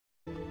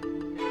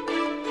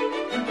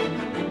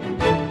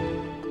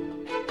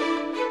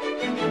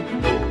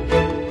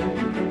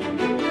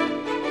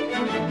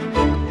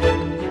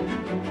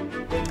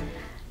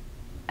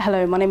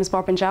Hello, my name is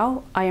Barbara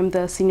Njau. I am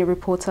the Senior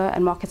Reporter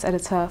and Markets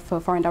Editor for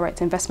Foreign Direct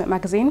Investment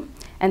magazine.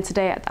 And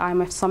today at the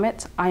IMF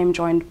Summit, I am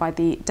joined by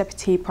the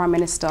Deputy Prime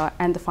Minister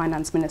and the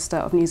Finance Minister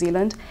of New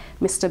Zealand,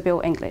 Mr. Bill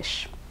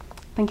English.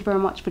 Thank you very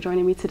much for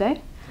joining me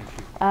today.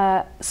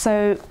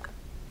 So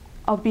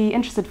I'll be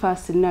interested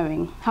first in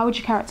knowing, how would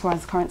you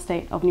characterise the current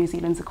state of New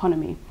Zealand's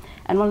economy?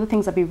 And one of the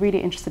things I'd be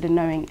really interested in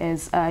knowing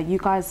is you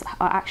guys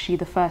are actually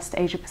the first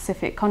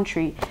Asia-Pacific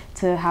country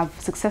to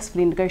have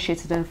successfully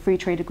negotiated a free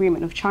trade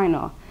agreement with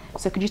China.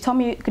 So could you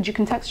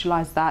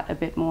contextualise that a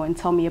bit more and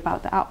tell me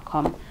about the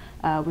outcome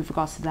with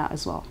regards to that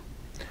as well?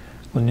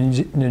 Well,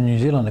 the New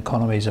Zealand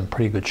economy is in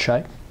pretty good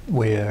shape.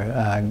 We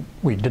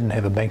didn't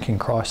have a banking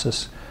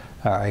crisis.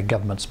 Our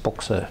government's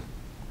books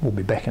will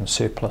be back in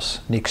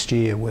surplus next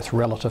year with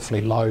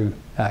relatively low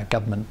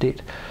government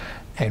debt,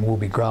 and we'll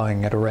be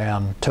growing at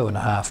around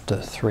 2.5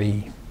 to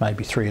 3,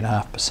 maybe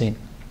 3.5%.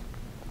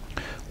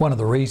 One of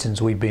the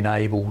reasons we've been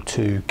able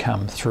to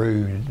come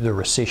through the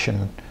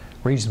recession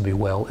reasonably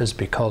well is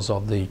because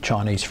of the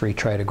Chinese Free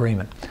Trade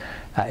Agreement.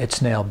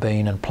 It's now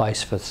been in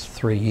place for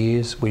 3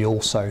 years. We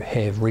also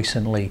have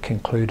recently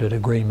concluded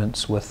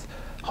agreements with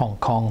Hong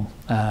Kong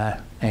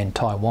and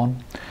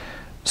Taiwan.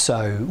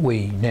 So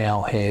we're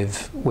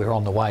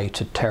on the way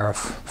to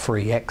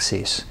tariff-free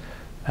access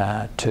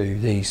to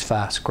these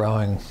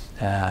fast-growing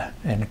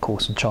and, of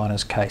course, in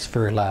China's case,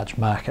 very large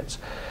markets.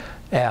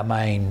 Our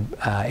main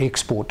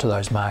export to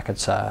those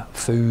markets are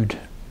food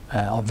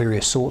of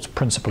various sorts,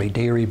 principally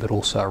dairy, but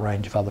also a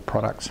range of other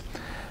products.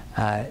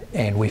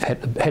 And we've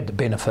had the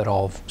benefit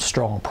of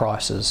strong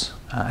prices,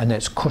 and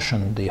that's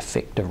cushioned the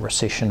effect of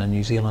recession in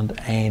New Zealand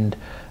and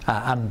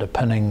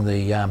underpinning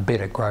the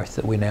better growth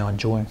that we're now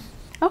enjoying.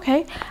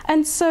 Okay,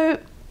 and so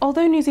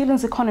although New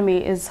Zealand's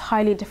economy is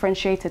highly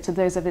differentiated to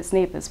those of its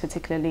neighbours,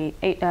 particularly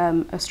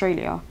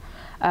Australia,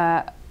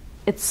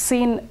 it's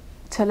seen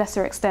to a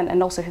lesser extent,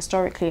 and also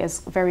historically,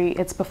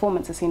 its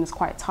performance is seen as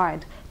quite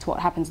tied to what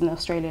happens in the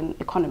Australian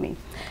economy.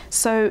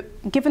 So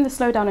given the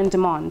slowdown in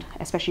demand,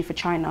 especially for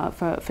China,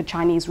 for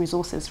Chinese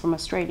resources from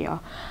Australia,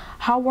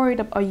 how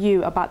worried are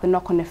you about the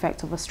knock-on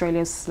effect of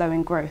Australia's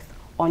slowing growth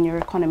on your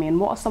economy, and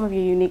what are some of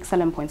your unique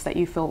selling points that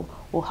you feel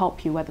will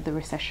help you weather the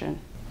recession?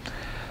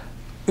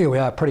 Yeah, we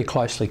are pretty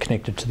closely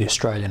connected to the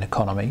Australian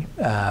economy,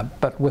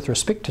 but with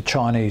respect to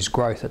Chinese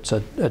growth, it's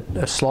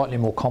a slightly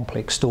more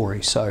complex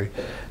story. So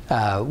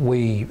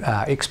we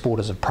are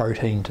exporters of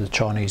protein to the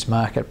Chinese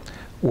market.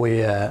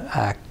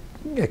 We're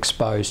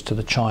exposed to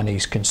the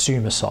Chinese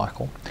consumer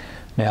cycle.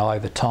 Now,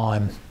 over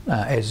time,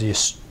 as the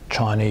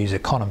Chinese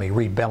economy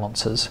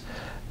rebalances,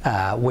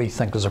 we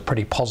think there's a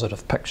pretty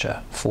positive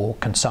picture for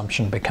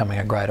consumption becoming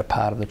a greater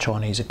part of the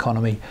Chinese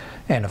economy,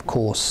 and of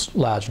course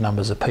large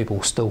numbers of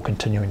people still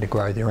continuing to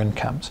grow their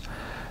incomes.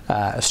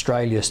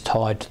 Australia's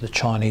tied to the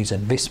Chinese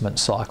investment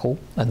cycle,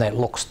 and that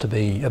looks to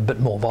be a bit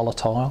more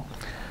volatile,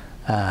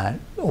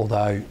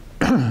 although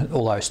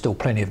still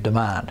plenty of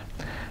demand.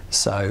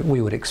 So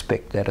we would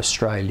expect that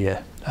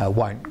Australia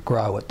won't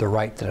grow at the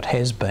rate that it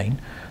has been,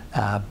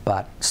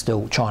 but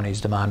still Chinese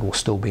demand will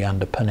still be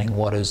underpinning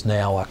what is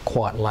now a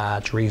quite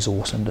large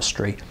resource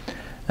industry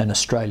in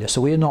Australia.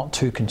 So we're not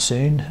too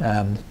concerned.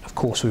 Of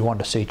course, we want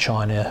to see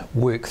China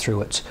work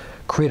through its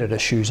credit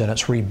issues and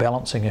its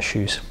rebalancing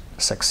issues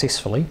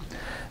successfully,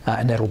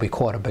 and that'll be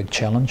quite a big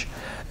challenge.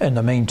 In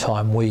the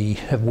meantime, we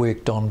have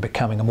worked on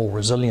becoming a more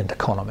resilient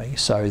economy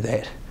so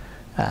that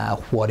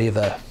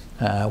whatever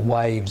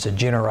waves are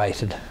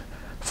generated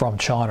from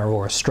China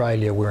or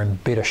Australia, we're in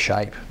better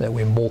shape, that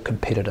we're more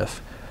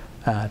competitive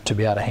to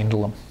be able to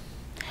handle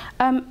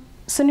them.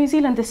 So New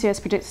Zealand this year is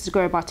predicted to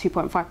grow by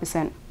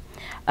 2.5%.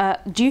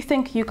 Do you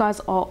think you guys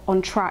are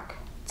on track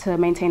to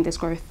maintain this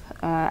growth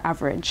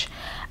average?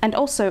 And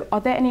also,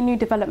 are there any new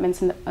developments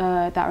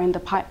that are in the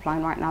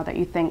pipeline right now that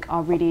you think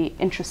are really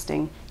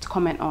interesting to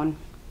comment on?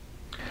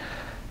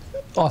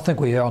 I think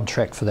we are on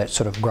track for that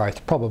sort of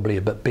growth, probably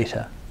a bit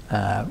better.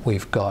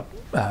 We've got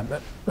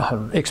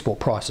export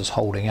prices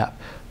holding up,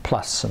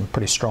 plus some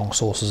pretty strong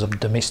sources of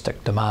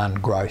domestic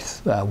demand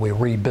growth. We're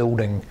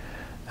rebuilding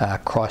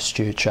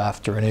Christchurch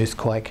after an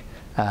earthquake.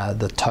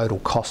 The total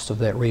cost of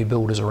that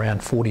rebuild is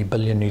around 40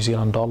 billion New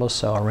Zealand dollars,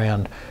 so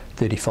around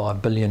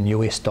 35 billion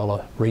US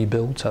dollar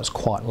rebuild, so it's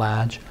quite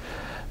large.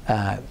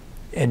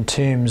 In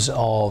terms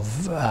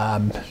of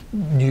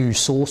new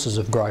sources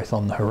of growth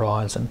on the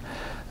horizon,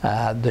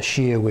 this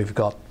year we've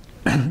got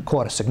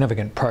quite a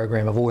significant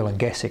program of oil and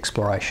gas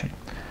exploration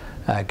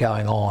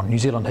going on. New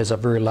Zealand has a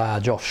very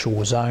large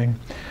offshore zone.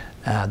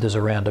 There's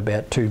around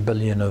about 2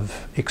 billion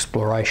of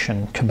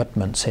exploration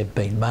commitments have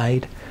been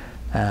made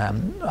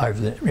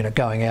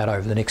going out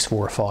over the next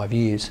 4 or 5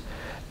 years,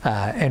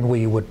 and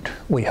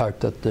we hope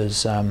that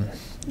there's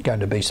going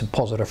to be some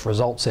positive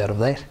results out of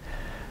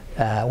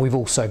that. We've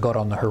also got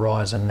on the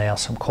horizon now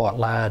some quite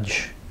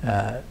large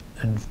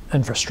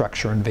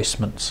infrastructure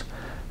investments.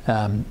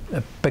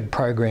 A big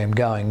program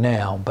going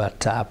now, but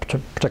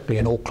particularly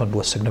in Auckland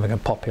with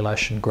significant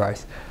population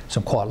growth,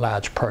 some quite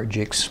large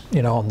projects,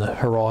 on the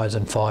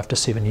horizon 5 to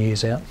 7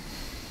 years out.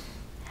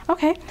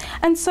 Okay,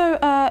 and so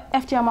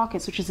FDI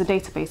Markets, which is a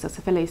database that's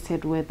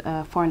affiliated with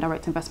Foreign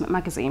Direct Investment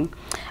Magazine,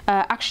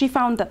 actually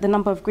found that the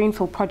number of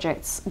greenfield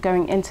projects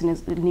going into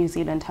New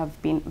Zealand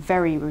have been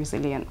very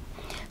resilient.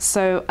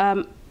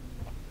 So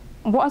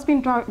what has been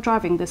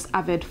driving this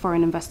avid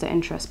foreign investor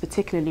interest,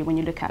 particularly when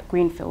you look at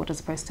greenfield as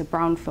opposed to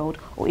brownfield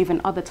or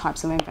even other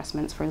types of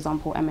investments, for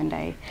example,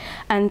 M&A?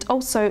 And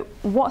also,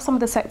 what are some of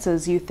the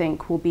sectors you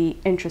think will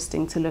be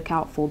interesting to look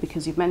out for?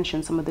 Because you've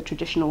mentioned some of the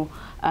traditional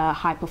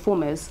high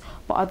performers,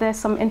 but are there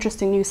some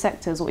interesting new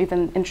sectors or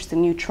even interesting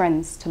new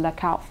trends to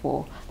look out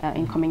for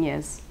in coming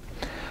years?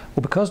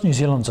 Well, because New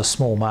Zealand's a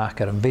small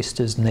market,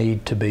 investors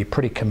need to be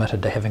pretty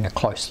committed to having a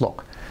close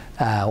look.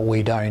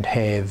 We don't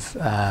have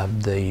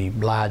the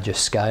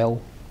largest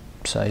scale,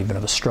 so even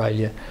of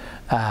Australia,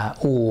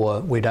 or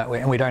we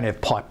don't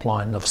have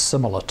pipeline of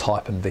similar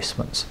type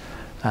investments.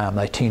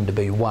 They tend to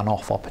be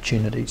one-off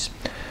opportunities.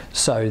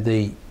 So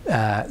the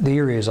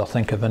areas I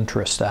think of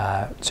interest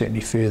are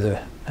certainly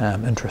further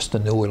interest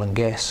in the oil and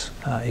gas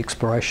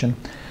exploration,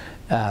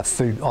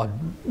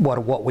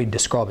 what we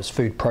describe as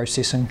food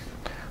processing.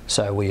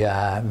 So we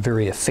are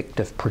very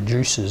effective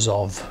producers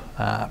of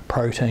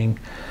protein.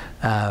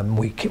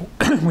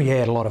 We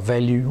add a lot of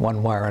value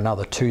one way or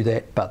another to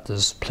that, but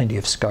there's plenty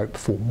of scope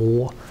for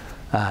more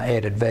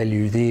added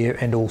value there,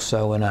 and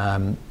also in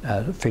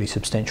a fairly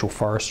substantial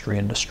forestry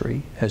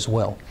industry as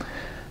well,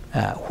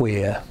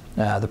 where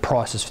the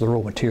prices for the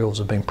raw materials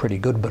have been pretty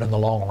good, but in the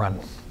long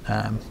run,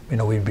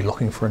 we'd be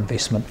looking for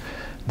investment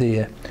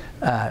there.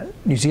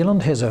 New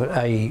Zealand has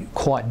a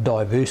quite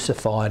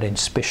diversified and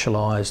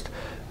specialised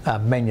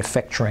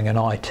manufacturing and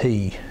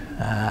IT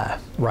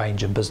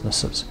range of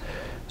businesses.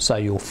 So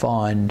you'll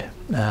find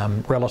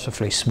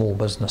relatively small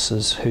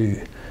businesses who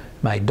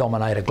may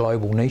dominate a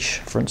global niche,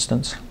 for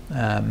instance,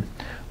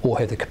 or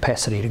have the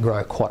capacity to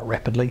grow quite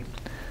rapidly.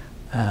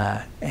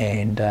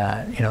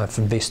 If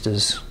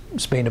investors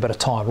spend a bit of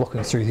time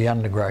looking through the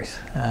undergrowth,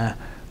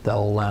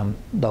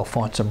 they'll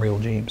find some real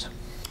gems.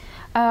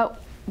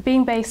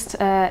 Being based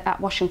at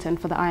Washington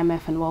for the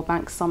IMF and World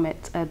Bank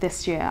Summit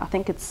this year, I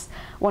think it's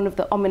one of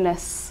the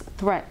ominous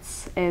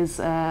threats is,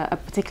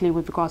 particularly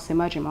with regards to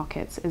emerging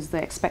markets, is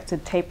the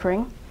expected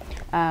tapering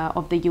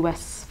of the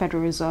US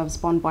Federal Reserve's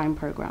bond buying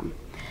program.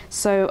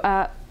 So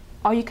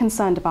are you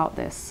concerned about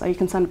this? Are you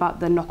concerned about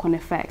the knock-on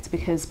effect?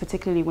 Because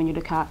particularly when you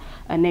look at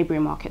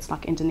neighbouring markets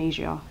like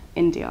Indonesia,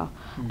 India,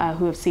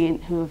 who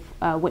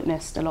have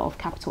witnessed a lot of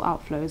capital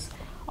outflows,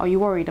 are you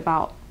worried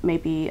about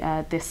maybe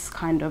this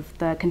kind of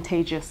the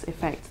contagious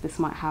effect this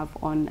might have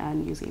on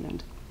New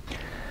Zealand?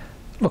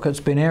 Look, it's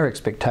been our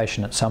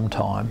expectation at some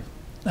time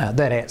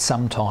that at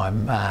some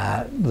time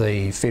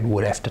the Fed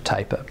would have to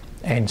taper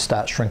and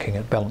start shrinking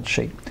its balance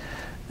sheet.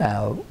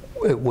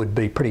 It would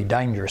be pretty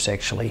dangerous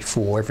actually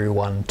for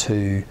everyone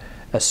to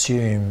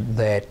assume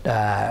that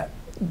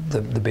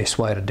the best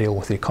way to deal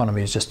with the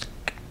economy is just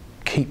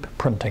keep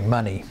printing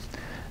money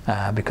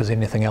because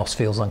anything else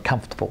feels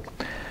uncomfortable.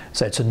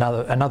 So it's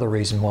another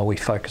reason why we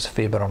focus a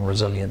fair bit on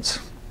resilience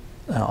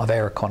of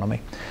our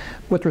economy.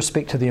 With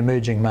respect to the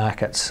emerging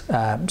markets,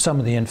 some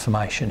of the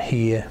information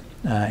here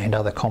and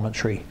other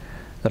commentary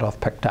that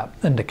I've picked up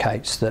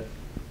indicates that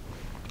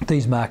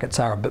these markets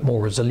are a bit more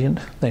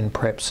resilient than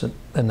perhaps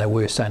than they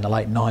were, say, in the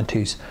late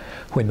 90s,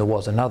 when there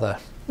was another,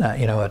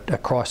 a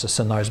crisis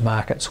in those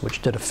markets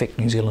which did affect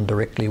New Zealand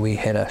directly. We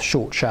had a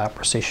short, sharp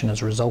recession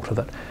as a result of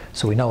it,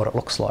 so we know what it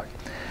looks like.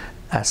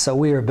 So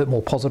we're a bit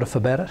more positive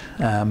about it,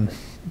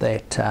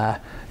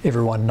 that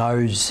everyone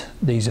knows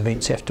these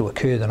events have to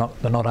occur, they're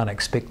not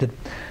unexpected,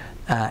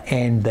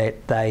 and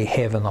that they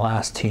have in the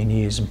last 10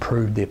 years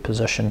improved their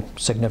position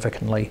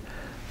significantly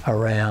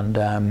around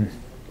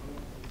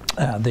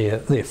their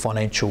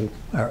financial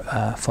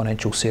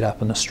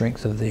setup and the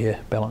strength of their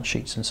balance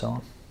sheets and so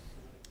on.